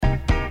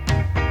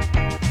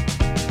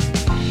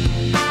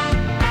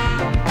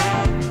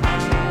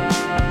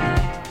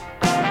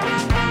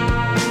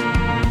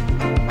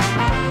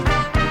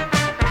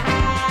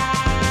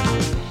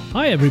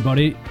Hi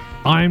everybody,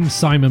 I'm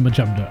Simon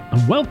Majumdar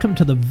and welcome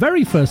to the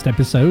very first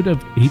episode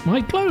of Eat My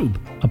Globe,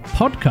 a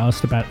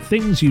podcast about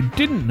things you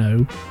didn't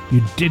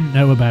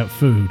know about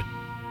food.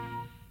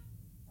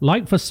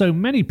 Like for so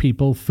many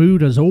people,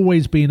 food has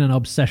always been an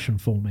obsession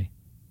for me.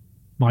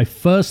 My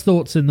first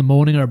thoughts in the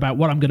morning are about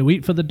what I'm going to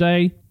eat for the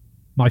day.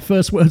 My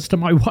first words to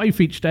my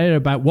wife each day are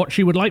about what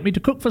she would like me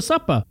to cook for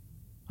supper.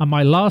 And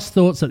my last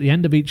thoughts at the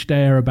end of each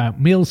day are about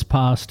meals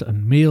past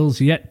and meals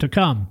yet to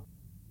come.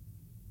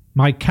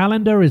 My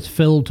calendar is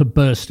filled to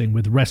bursting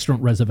with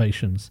restaurant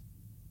reservations.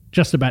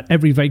 Just about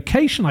every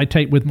vacation I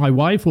take with my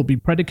wife will be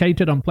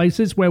predicated on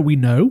places where we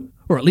know,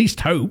 or at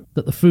least hope,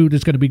 that the food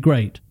is going to be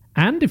great.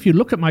 And if you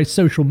look at my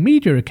social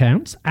media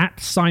accounts, at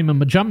Simon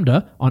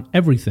Majumdar, on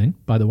everything,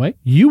 by the way,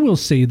 you will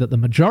see that the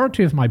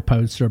majority of my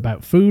posts are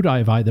about food I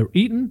have either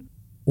eaten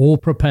or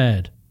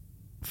prepared.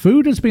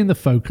 Food has been the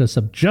focus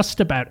of just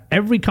about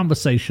every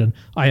conversation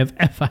I have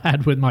ever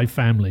had with my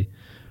family.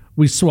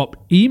 We swap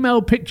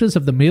email pictures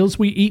of the meals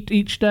we eat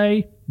each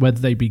day, whether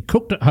they be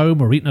cooked at home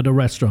or eaten at a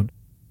restaurant.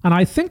 And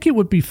I think it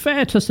would be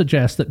fair to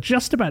suggest that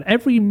just about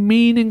every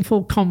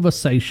meaningful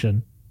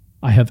conversation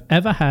I have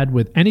ever had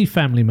with any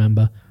family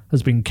member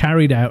has been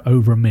carried out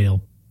over a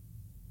meal.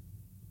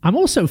 I'm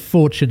also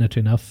fortunate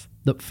enough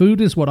that food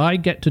is what I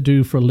get to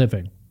do for a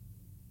living.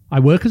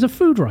 I work as a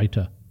food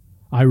writer.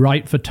 I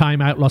write for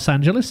Time Out Los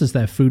Angeles as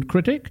their food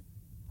critic.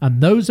 And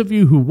those of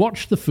you who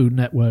watch the Food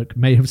Network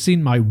may have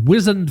seen my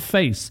wizened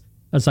face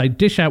as I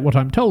dish out what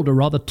I'm told are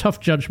rather tough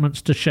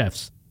judgments to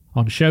chefs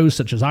on shows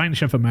such as Iron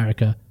Chef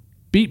America,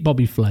 Beat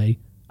Bobby Flay,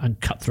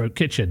 and Cutthroat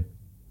Kitchen.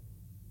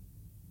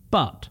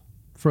 But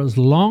for as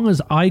long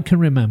as I can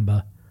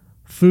remember,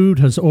 food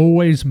has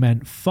always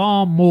meant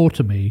far more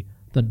to me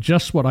than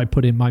just what I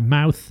put in my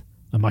mouth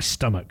and my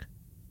stomach.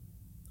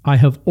 I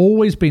have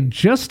always been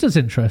just as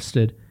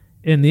interested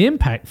in the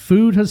impact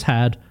food has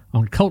had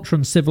on culture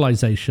and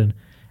civilization,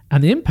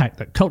 and the impact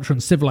that culture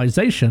and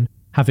civilization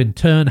have in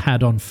turn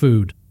had on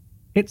food.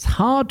 It's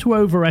hard to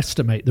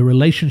overestimate the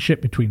relationship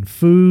between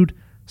food,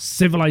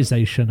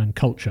 civilization, and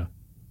culture.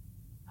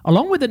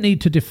 Along with the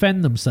need to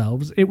defend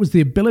themselves, it was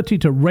the ability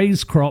to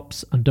raise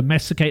crops and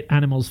domesticate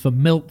animals for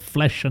milk,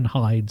 flesh, and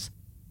hides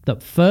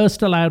that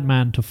first allowed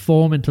man to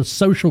form into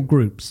social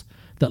groups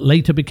that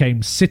later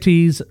became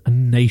cities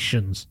and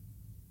nations.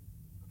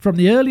 From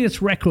the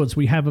earliest records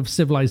we have of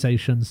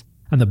civilizations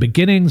and the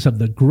beginnings of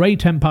the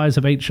great empires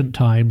of ancient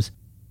times,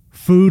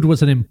 food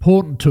was an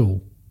important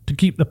tool to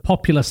keep the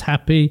populace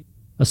happy,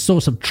 a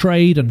source of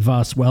trade and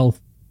vast wealth,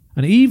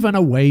 and even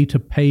a way to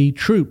pay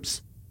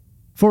troops.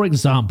 For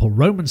example,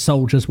 Roman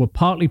soldiers were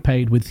partly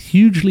paid with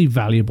hugely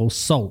valuable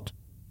salt,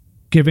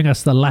 giving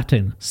us the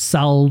Latin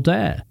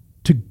saldare,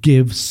 to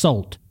give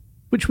salt,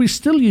 which we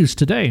still use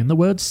today in the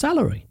word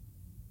salary.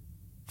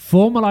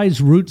 Formalized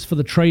routes for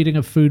the trading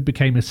of food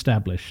became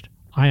established.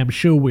 I am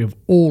sure we have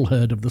all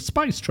heard of the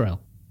spice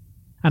trail.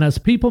 And as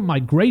people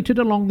migrated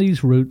along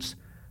these routes,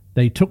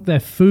 they took their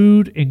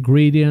food,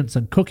 ingredients,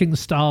 and cooking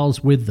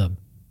styles with them,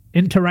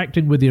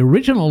 interacting with the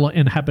original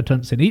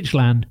inhabitants in each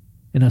land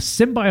in a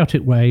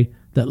symbiotic way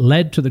that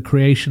led to the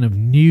creation of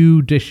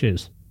new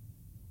dishes.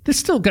 This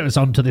still goes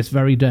on to this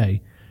very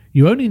day.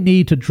 You only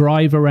need to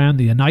drive around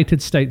the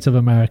United States of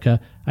America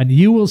and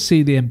you will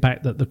see the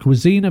impact that the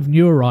cuisine of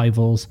new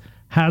arrivals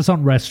has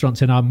on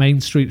restaurants in our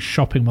main street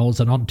shopping malls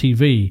and on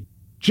TV,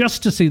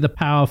 just to see the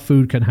power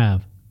food can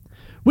have.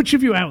 Which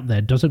of you out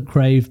there doesn't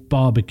crave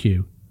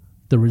barbecue?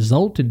 The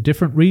result in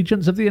different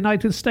regions of the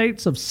United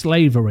States of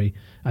slavery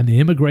and the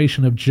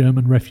immigration of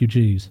German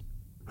refugees.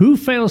 Who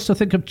fails to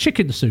think of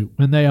chicken soup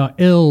when they are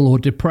ill or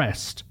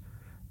depressed?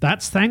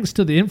 That's thanks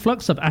to the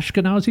influx of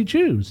Ashkenazi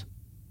Jews.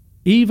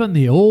 Even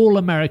the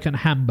all-American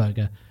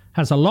hamburger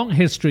has a long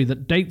history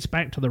that dates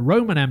back to the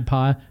Roman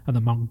Empire and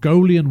the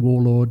Mongolian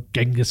warlord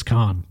Genghis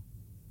Khan.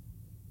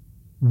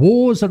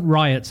 Wars and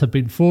riots have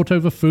been fought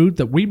over food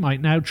that we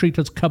might now treat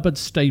as cupboard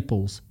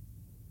staples.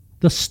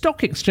 The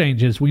stock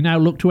exchanges we now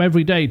look to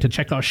every day to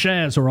check our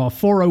shares or our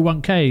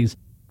 401ks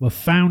were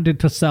founded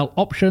to sell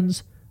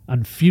options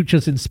and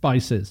futures in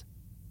spices.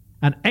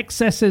 And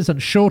excesses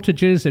and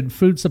shortages in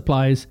food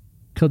supplies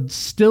could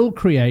still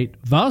create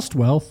vast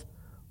wealth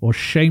or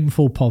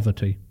shameful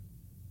poverty.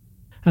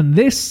 And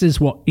this is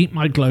what Eat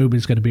My Globe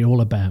is going to be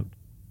all about.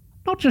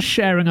 Not just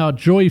sharing our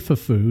joy for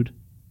food,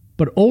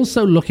 but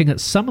also looking at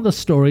some of the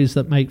stories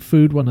that make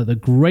food one of the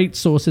great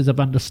sources of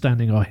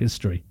understanding our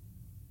history.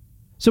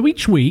 So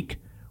each week,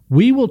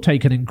 we will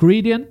take an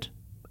ingredient,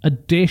 a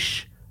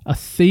dish, a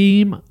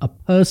theme, a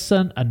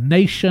person, a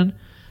nation,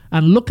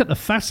 and look at the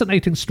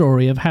fascinating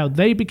story of how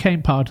they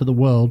became part of the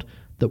world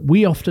that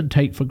we often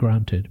take for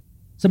granted.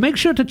 So make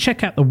sure to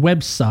check out the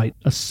website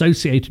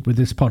associated with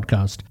this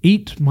podcast,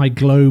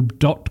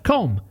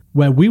 eatmyglobe.com,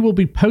 where we will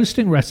be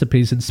posting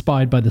recipes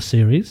inspired by the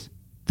series,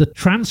 the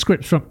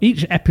transcripts from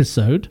each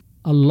episode,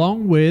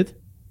 along with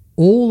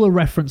all the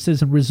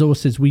references and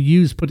resources we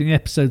use putting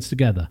episodes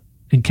together,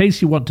 in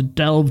case you want to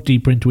delve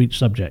deeper into each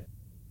subject.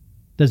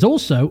 There's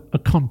also a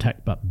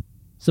contact button,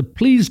 so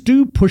please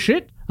do push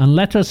it and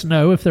let us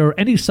know if there are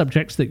any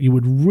subjects that you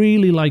would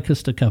really like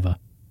us to cover.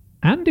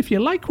 And if you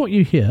like what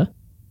you hear,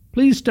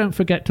 please don't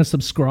forget to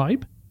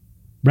subscribe,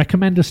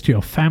 recommend us to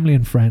your family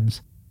and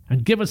friends,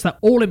 and give us that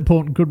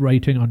all-important good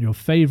rating on your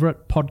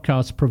favourite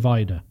podcast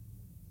provider.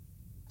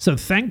 So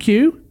thank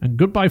you, and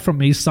goodbye from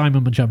me,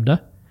 Simon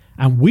Majumdar,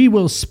 and we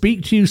will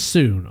speak to you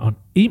soon on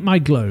Eat My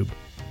Globe,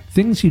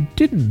 things you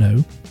didn't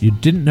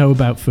know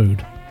about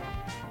food.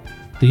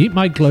 The Eat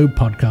My Globe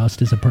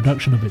podcast is a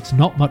production of It's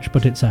Not Much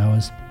But It's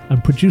Ours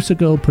and Producer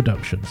Girl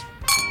Productions,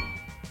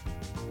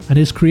 and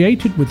is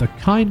created with the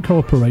kind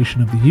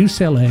cooperation of the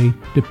UCLA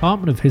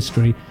Department of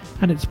History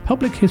and its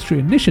Public History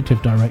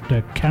Initiative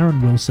Director,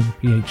 Karen Wilson,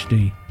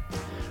 PhD.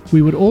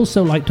 We would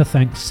also like to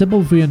thank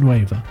Sybil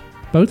Villanueva,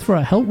 both for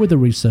her help with the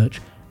research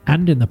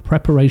and in the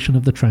preparation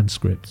of the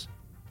transcripts.